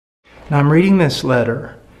Now, I'm reading this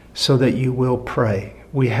letter so that you will pray.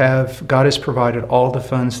 God has provided all the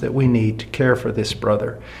funds that we need to care for this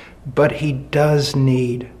brother, but he does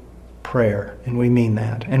need prayer, and we mean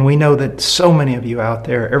that. And we know that so many of you out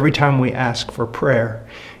there, every time we ask for prayer,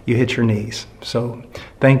 you hit your knees. So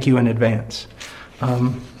thank you in advance.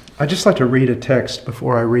 I'd just like to read a text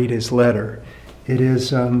before I read his letter. It is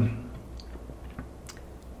from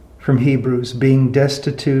Hebrews, being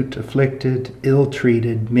destitute, afflicted,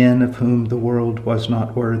 ill-treated, men of whom the world was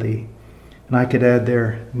not worthy. And I could add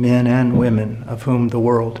there, men and women of whom the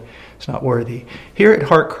world is not worthy. Here at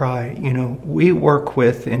Heart Cry, we work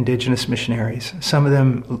with indigenous missionaries, some of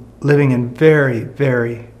them living in very,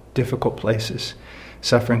 very difficult places,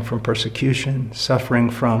 suffering from persecution,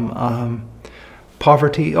 suffering from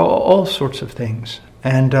poverty, all sorts of things.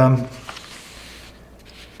 And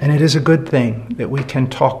it is a good thing that we can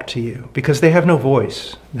talk to you because they have no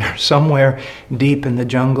voice. They're somewhere deep in the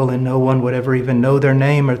jungle and no one would ever even know their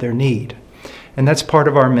name or their need. And that's part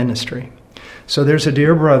of our ministry. So there's a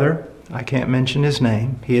dear brother, I can't mention his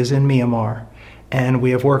name, he is in Myanmar, and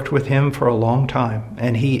we have worked with him for a long time.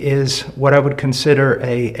 And he is what I would consider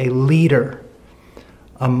a leader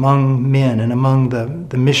among men and among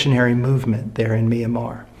the missionary movement there in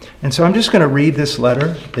Myanmar. And so I'm just going to read this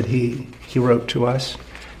letter that he wrote to us.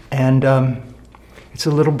 And it's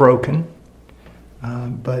a little broken,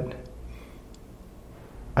 but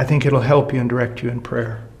I think it'll help you and direct you in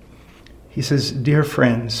prayer. He says, "Dear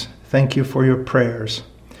friends, thank you for your prayers.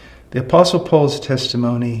 The Apostle Paul's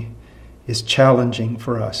testimony is challenging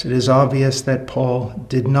for us. It is obvious that Paul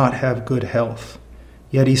did not have good health,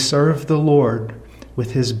 yet he served the Lord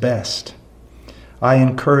with his best. I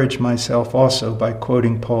encourage myself also by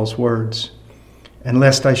quoting Paul's words. And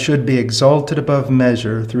lest I should be exalted above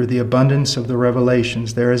measure through the abundance of the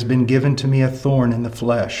revelations, there has been given to me a thorn in the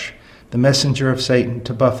flesh, the messenger of Satan,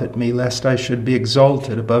 to buffet me, lest I should be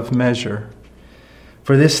exalted above measure.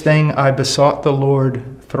 For this thing I besought the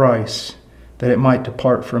Lord thrice, that it might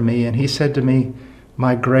depart from me. And he said to me,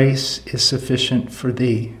 My grace is sufficient for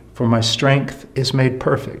thee, for my strength is made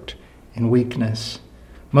perfect in weakness.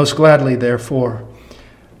 Most gladly, therefore,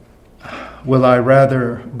 will I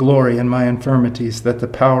rather glory in my infirmities, that the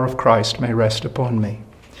power of Christ may rest upon me."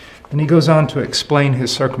 And he goes on to explain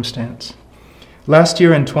his circumstance. Last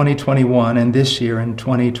year in 2021 and this year in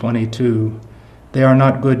 2022, they are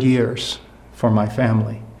not good years for my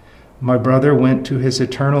family. My brother went to his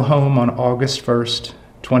eternal home on August 1st,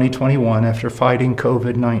 2021, after fighting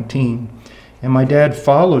COVID-19, and my dad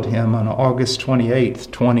followed him on August 28th,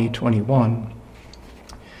 2021.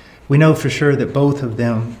 We know for sure that both of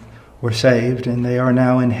them were saved, and they are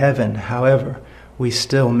now in heaven. However, we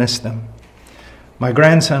still miss them. My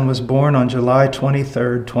grandson was born on July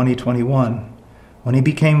 23rd, 2021. When he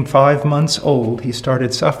became 5 months old, he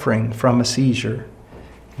started suffering from a seizure.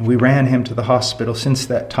 We ran him to the hospital. Since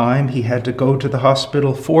that time, he had to go to the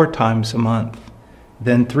hospital 4 times a month,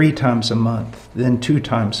 then 3 times a month, then 2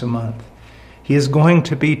 times a month. He is going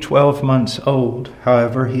to be 12 months old.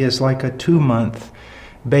 However, he is like a 2-month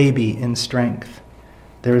baby in strength.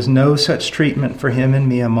 There is no such treatment for him in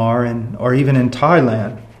Myanmar or even in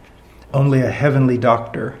Thailand. Only a heavenly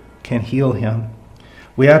doctor can heal him.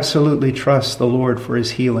 We absolutely trust the Lord for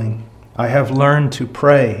his healing. I have learned to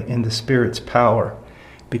pray in the Spirit's power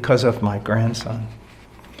because of my grandson.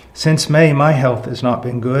 Since May, my health has not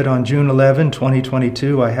been good. On June 11,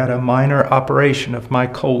 2022, I had a minor operation of my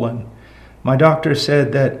colon. My doctor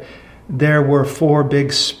said that there were 4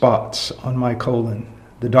 big spots on my colon.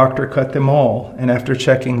 The doctor cut them all, and after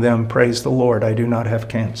checking them, praise the Lord, I do not have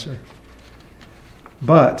cancer.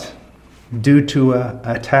 But due to an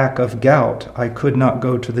attack of gout, I could not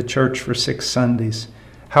go to the church for 6 Sundays.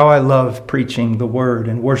 How I love preaching the word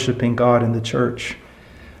and worshiping God in the church.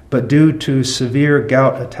 But due to severe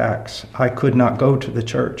gout attacks, I could not go to the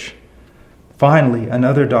church. Finally,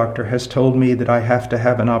 another doctor has told me that I have to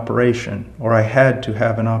have an operation, or I had to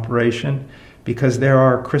have an operation, because there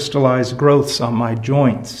are crystallized growths on my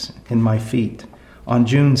joints in my feet. On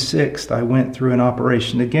June 6th, I went through an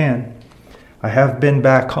operation again. I have been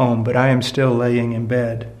back home, but I am still laying in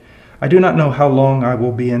bed. I do not know how long I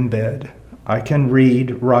will be in bed. I can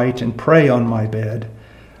read, write, and pray on my bed.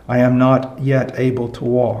 I am not yet able to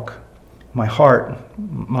walk. My heart,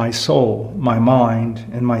 my soul, my mind,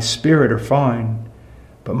 and my spirit are fine,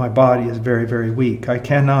 but my body is very, very weak. I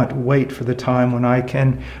cannot wait for the time when I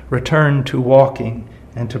can return to walking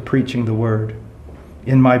and to preaching the word.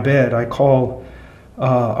 In my bed, I call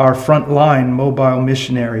our frontline mobile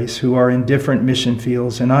missionaries who are in different mission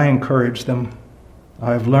fields, and I encourage them.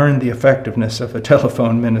 I've learned the effectiveness of a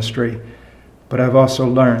telephone ministry, but I've also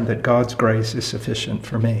learned that God's grace is sufficient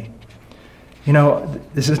for me. You know,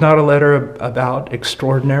 this is not a letter about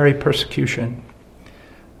extraordinary persecution,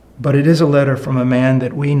 but it is a letter from a man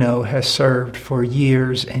that we know has served for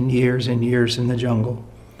years and years and years in the jungle.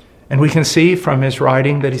 And we can see from his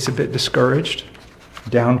writing that he's a bit discouraged,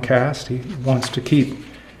 downcast. He wants to keep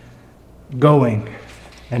going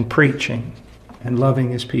and preaching and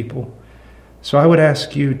loving his people. So I would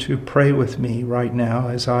ask you to pray with me right now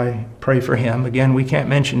as I pray for him. Again, we can't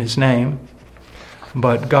mention his name,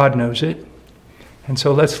 but God knows it. And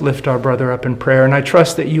so let's lift our brother up in prayer. And I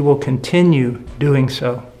trust that you will continue doing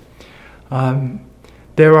so.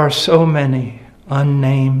 There are so many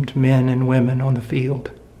unnamed men and women on the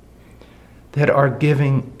field that are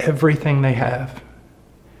giving everything they have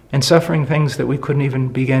and suffering things that we couldn't even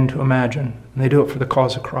begin to imagine. And they do it for the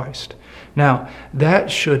cause of Christ. Now,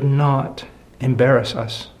 that should not embarrass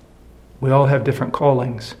us. We all have different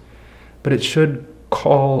callings, but it should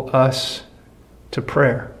call us to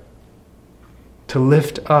prayer, to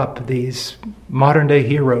lift up these modern-day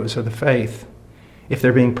heroes of the faith, if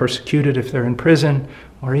they're being persecuted, if they're in prison,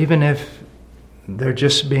 or even if they're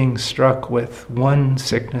just being struck with one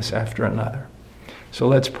sickness after another. So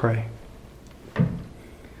let's pray.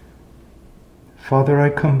 Father, I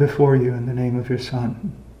come before you in the name of your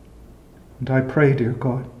Son, and I pray, dear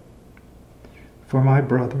God, for my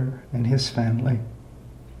brother and his family,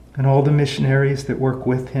 and all the missionaries that work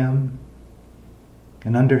with him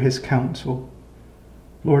and under his counsel.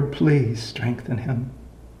 Lord, please strengthen him.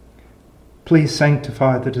 Please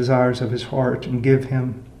sanctify the desires of his heart and give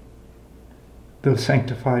him those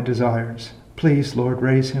sanctified desires. Please, Lord,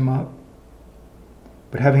 raise him up.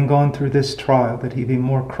 But having gone through this trial, that he be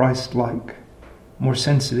more Christ-like, more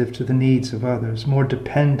sensitive to the needs of others, more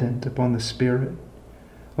dependent upon the Spirit.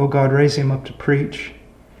 Oh God, raise him up to preach.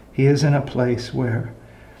 He is in a place where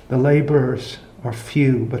the laborers are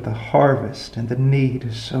few, but the harvest and the need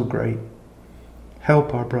is so great.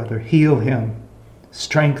 Help our brother, heal him,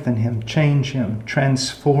 strengthen him, change him,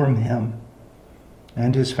 transform him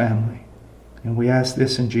and his family. And we ask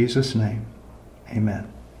this in Jesus' name.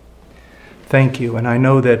 Amen. Thank you. And I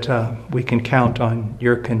know that we can count on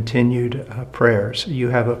your continued prayers. You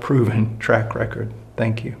have a proven track record.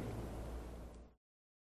 Thank you.